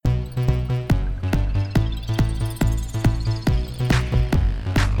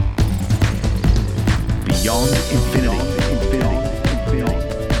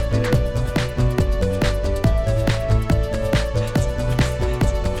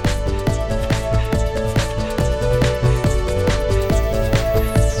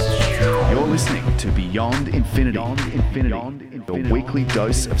Beyond Infinity. Your weekly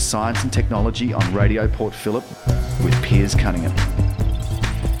dose of science and technology on Radio Port Phillip with Piers Cunningham.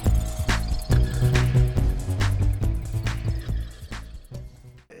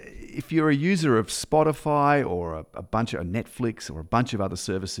 If you're a user of Spotify or a bunch of Netflix or a bunch of other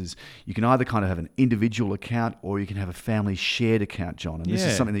services, you can either kind of have an individual account or you can have a family shared account, John. And this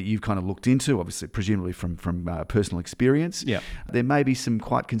is something that you've kind of looked into, obviously, presumably from personal experience. Yeah. There may be some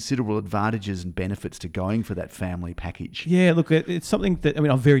quite considerable advantages and benefits to going for that family package. Yeah, look, it's something that,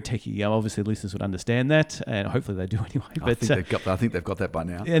 I'm very techie. Obviously, listeners would understand that, and hopefully they do anyway. I think they've got that by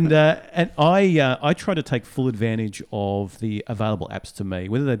now. And I try to take full advantage of the available apps to me,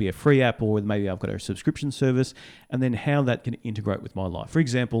 whether they be a free app or maybe I've got a subscription service, and then how that can integrate with my life. For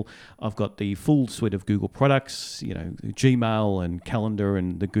example, I've got the full suite of Google products, Gmail and Calendar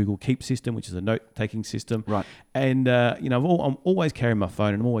and the Google Keep system, which is a note-taking system. Right. And, I'm always carrying my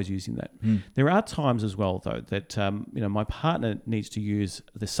phone and I'm always using that. There are times as well, though, that, my partner needs to use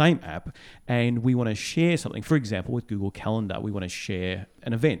the same app and we want to share something. For example, with Google Calendar, we want to share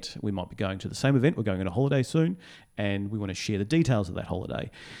an event. We might be going to the same event. We're going on a holiday soon and we want to share the details of that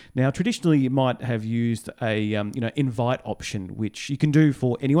holiday. Now, traditionally, you might have used a invite option, which you can do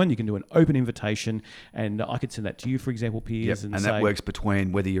for anyone. You can do an open invitation, and I could send that to you, for example, Piers. Yep. And that works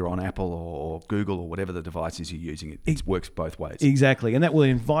between whether you're on Apple or Google or whatever the device is you're using. It works both ways. Exactly, and that will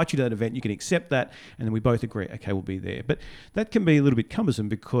invite you to that event. You can accept that, and then we both agree, okay, we'll be there. But that can be a little bit cumbersome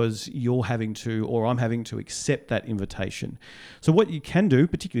because you're having to, or I'm having to accept that invitation. So what you can do,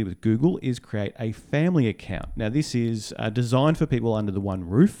 particularly with Google, is create a family account. Now, this is designed for people under the one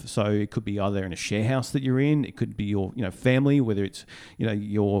roof. So it could be either in a share house that you're in, it could be your family, whether it's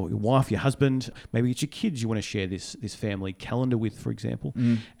your wife, your husband, maybe it's your kids you want to share this family calendar with, for example.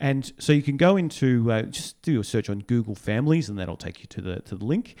 And so you can go into just do a search on Google Families, and that'll take you to the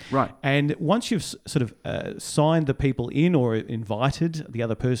link. Right. And once you've sort of signed the people in or invited the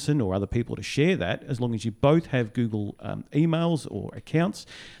other person or other people to share that, as long as you both have Google emails or accounts,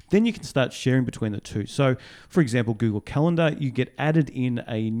 then you can start sharing between the two. So, for example, Google Calendar, you get added in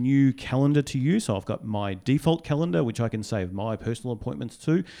a new calendar to you. So I've got my default calendar, which I can save my personal appointments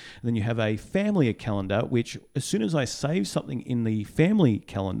to. And then you have a family calendar, which as soon as I save something in the family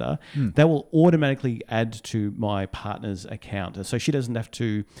calendar, that will automatically add to my partner's account. So she doesn't have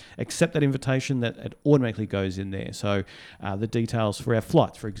to accept that invitation, that it automatically goes in there. So the details for our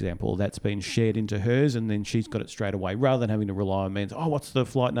flights, for example, that's been shared into hers, and then she's got it straight away, rather than having to rely on me and say, what's the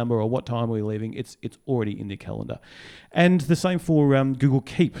flight number or what time are we leaving? It's already in the calendar. And the same for Google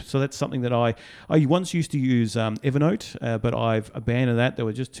Keep. So that's something that I once used to use Evernote, but I've abandoned that. There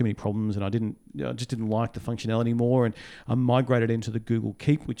were just too many problems, and I just didn't like the functionality more. And I migrated into the Google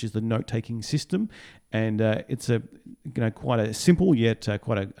Keep, which is the note-taking system. And it's quite a simple yet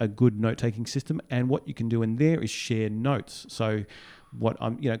quite a good note-taking system. And what you can do in there is share notes. So what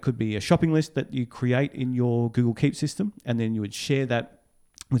it could be a shopping list that you create in your Google Keep system, and then you would share that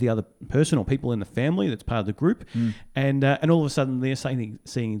with the other person or people in the family that's part of the group, and all of a sudden they're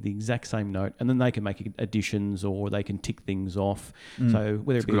seeing the exact same note, and then they can make additions or they can tick things off. So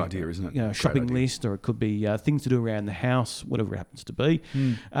whether it be a good idea, isn't it? A shopping list, or it could be things to do around the house, whatever it happens to be.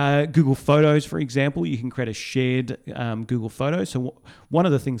 Google Photos, for example, you can create a shared Google Photo. So one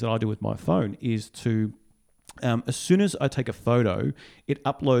of the things that I do with my phone is to as soon as I take a photo, it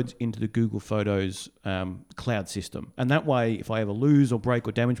uploads into the Google Photos cloud system. And that way, if I ever lose or break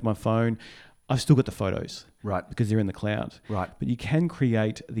or damage my phone, I've still got the photos. Right. Because they're in the cloud. Right. But you can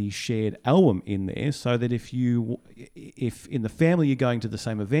create the shared album in there so that if in the family you're going to the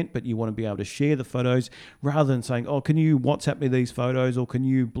same event, but you want to be able to share the photos, rather than saying, can you WhatsApp me these photos, or can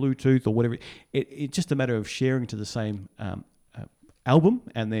you Bluetooth or whatever, it's just a matter of sharing to the same album,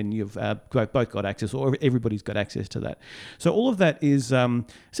 and then you've both got access, or everybody's got access to that. So all of that is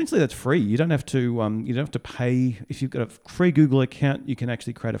essentially that's free. You don't have to pay. If you've got a free Google account, you can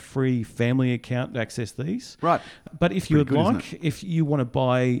actually create a free family account to access these. Right. But if you would like, if you want to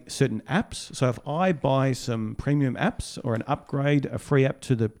buy certain apps, so if I buy some premium apps or an upgrade, a free app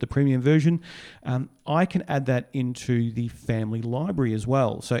to the premium version, I can add that into the family library as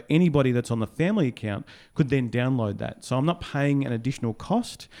well. So anybody that's on the family account could then download that. So I'm not paying an additional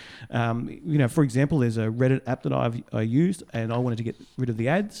cost. For example, there's a Reddit app that I used, and I wanted to get rid of the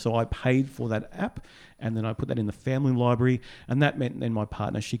ads, so I paid for that app, and then I put that in the family library, and that meant then my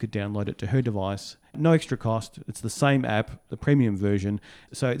partner, she could download it to her device No extra cost. It's the same app, the premium version.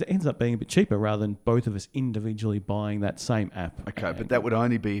 So it ends up being a bit cheaper rather than both of us individually buying that same app. Okay, but that would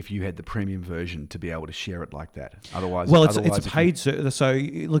only be if you had the premium version to be able to share it like that. Otherwise, well, it's a paid service. So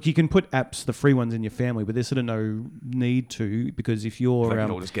look, you can put apps, the free ones, in your family, but there's sort of no need to, because if you're, they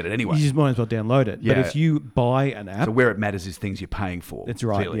can all just get it anyway. You just might as well download it. Yeah. But if you buy an app, so where it matters is things you're paying for. that's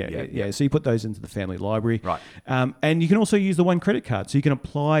right. Clearly. Yeah. So you put those into the family library, Right. And you can also use the one credit card. So you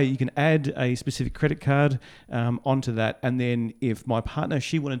can add a specific credit card onto that, and then if my partner,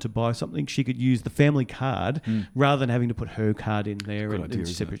 she wanted to buy something, she could use the family card rather than having to put her card in there in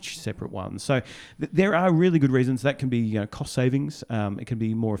separate ones. So there are really good reasons. That can be cost savings. It can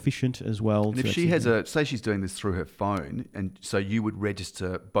be more efficient as well. And if she has say she's doing this through her phone, and so you would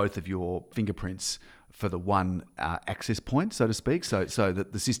register both of your fingerprints for the one access point, so to speak, so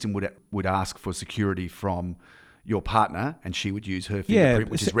that the system would ask for security from your partner, and she would use her fingerprint,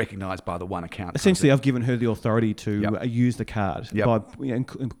 which is recognised by the one account. Essentially, I've given her the authority to use the card by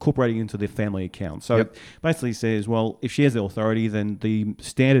incorporating into their family account. So it basically says, well, if she has the authority, then the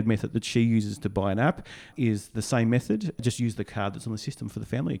standard method that she uses to buy an app is the same method. Just use the card that's on the system for the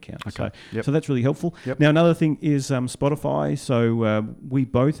family account. Okay. So that's really helpful. Now, another thing is Spotify. So we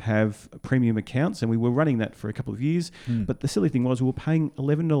both have premium accounts, and we were running that for a couple of years. But the silly thing was we were paying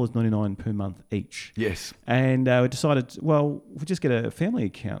 $11.99 per month each. Yes. And we decided, well, we'll just get a family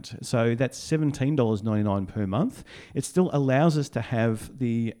account. So that's $17.99 per month. It still allows us to have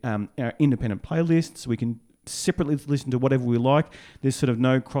the our independent playlists. We can separately listen to whatever we like. There's sort of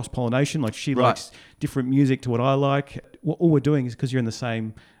no cross-pollination. Like she likes different music to what I like. All we're doing is, because you're in the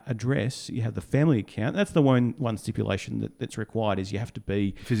same address, you have the family account. That's the one stipulation that's required, is you have to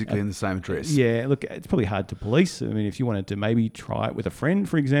be physically in the same address. Yeah, look, it's probably hard to police. I mean, if you wanted to maybe try it with a friend,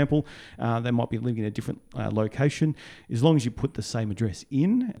 for example, they might be living in a different location. As long as you put the same address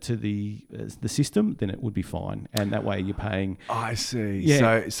in to the system, then it would be fine. And that way you're paying. I see.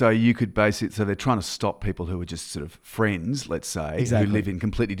 Yeah. So you could base it. So they're trying to stop people who are just sort of friends, let's say, who live in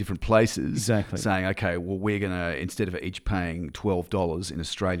completely different places. Exactly. Saying, okay, well, we're going to, instead of each paying $12 in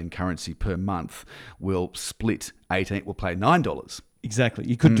Australian currency per month, we'll split 18. We'll pay $9. Exactly.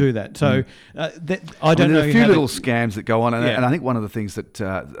 You could do that. So I don't know. There are a few little scams that go on. And I think one of the things that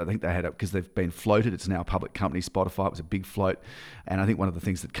I think they had, because they've been floated, it's now a public company, Spotify, it was a big float. And I think one of the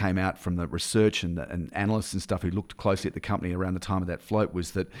things that came out from the research and analysts and stuff who looked closely at the company around the time of that float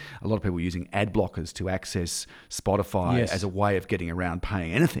was that a lot of people were using ad blockers to access Spotify as a way of getting around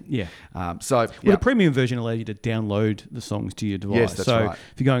paying anything. Yeah. The premium version allows you to download the songs to your device. Yes, that's right.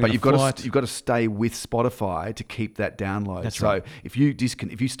 If you're going, but you've got to stay with Spotify to keep that download. That's right. If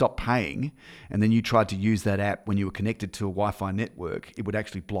you stop paying and then you tried to use that app when you were connected to a Wi-Fi network, it would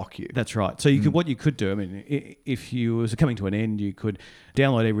actually block you. That's right. So what you could do, I mean, if you was coming to an end, you could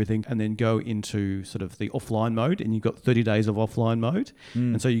download everything and then go into sort of the offline mode, and you've got 30 days of offline mode,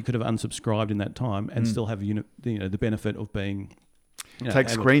 and so you could have unsubscribed in that time and still have the benefit of being. Take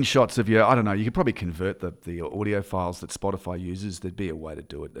screenshots of your, I don't know, you could probably convert the audio files that Spotify uses. There'd be a way to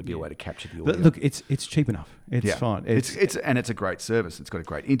do it. There'd be a way to capture the audio. But look, it's cheap enough. It's fine. It's a great service. It's got a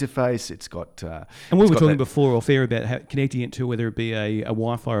great interface. It's got... and we were talking before off air about connecting it to whether it be a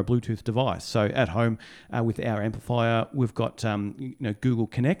Wi-Fi or a Bluetooth device. So at home with our amplifier, we've got Google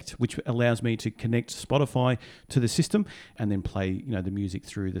Connect, which allows me to connect Spotify to the system and then play the music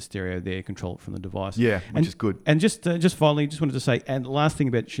through the stereo there, control it from the device. Yeah, which is good. And just finally, just wanted to say, and the last thing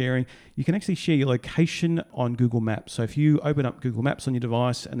about sharing, you can actually share your location on Google Maps. So if you open up Google Maps on your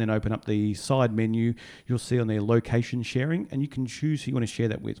device and then open up the side menu, you'll see on there location sharing, and you can choose who you want to share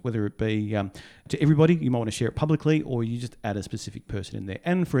that with, whether it be to everybody, you might want to share it publicly, or you just add a specific person in there,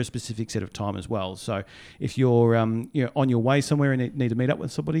 and for a specific set of time as well. So if you're on your way somewhere and need to meet up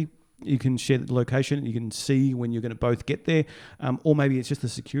with somebody, you can share the location. You can see when you're going to both get there, or maybe it's just a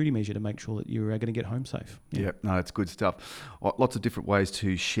security measure to make sure that you're going to get home safe. Yeah, no, it's good stuff. Lots of different ways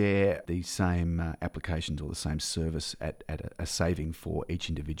to share the same applications or the same service at a saving for each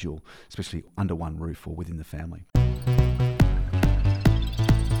individual, especially under one roof or within the family.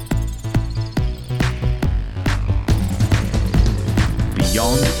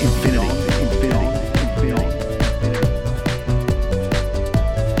 Beyond Infinity.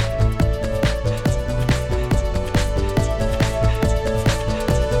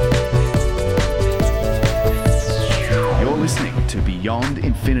 Beyond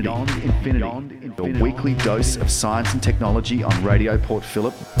Infinity, your weekly dose of science and technology on Radio Port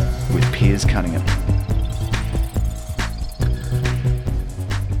Phillip with Piers Cunningham.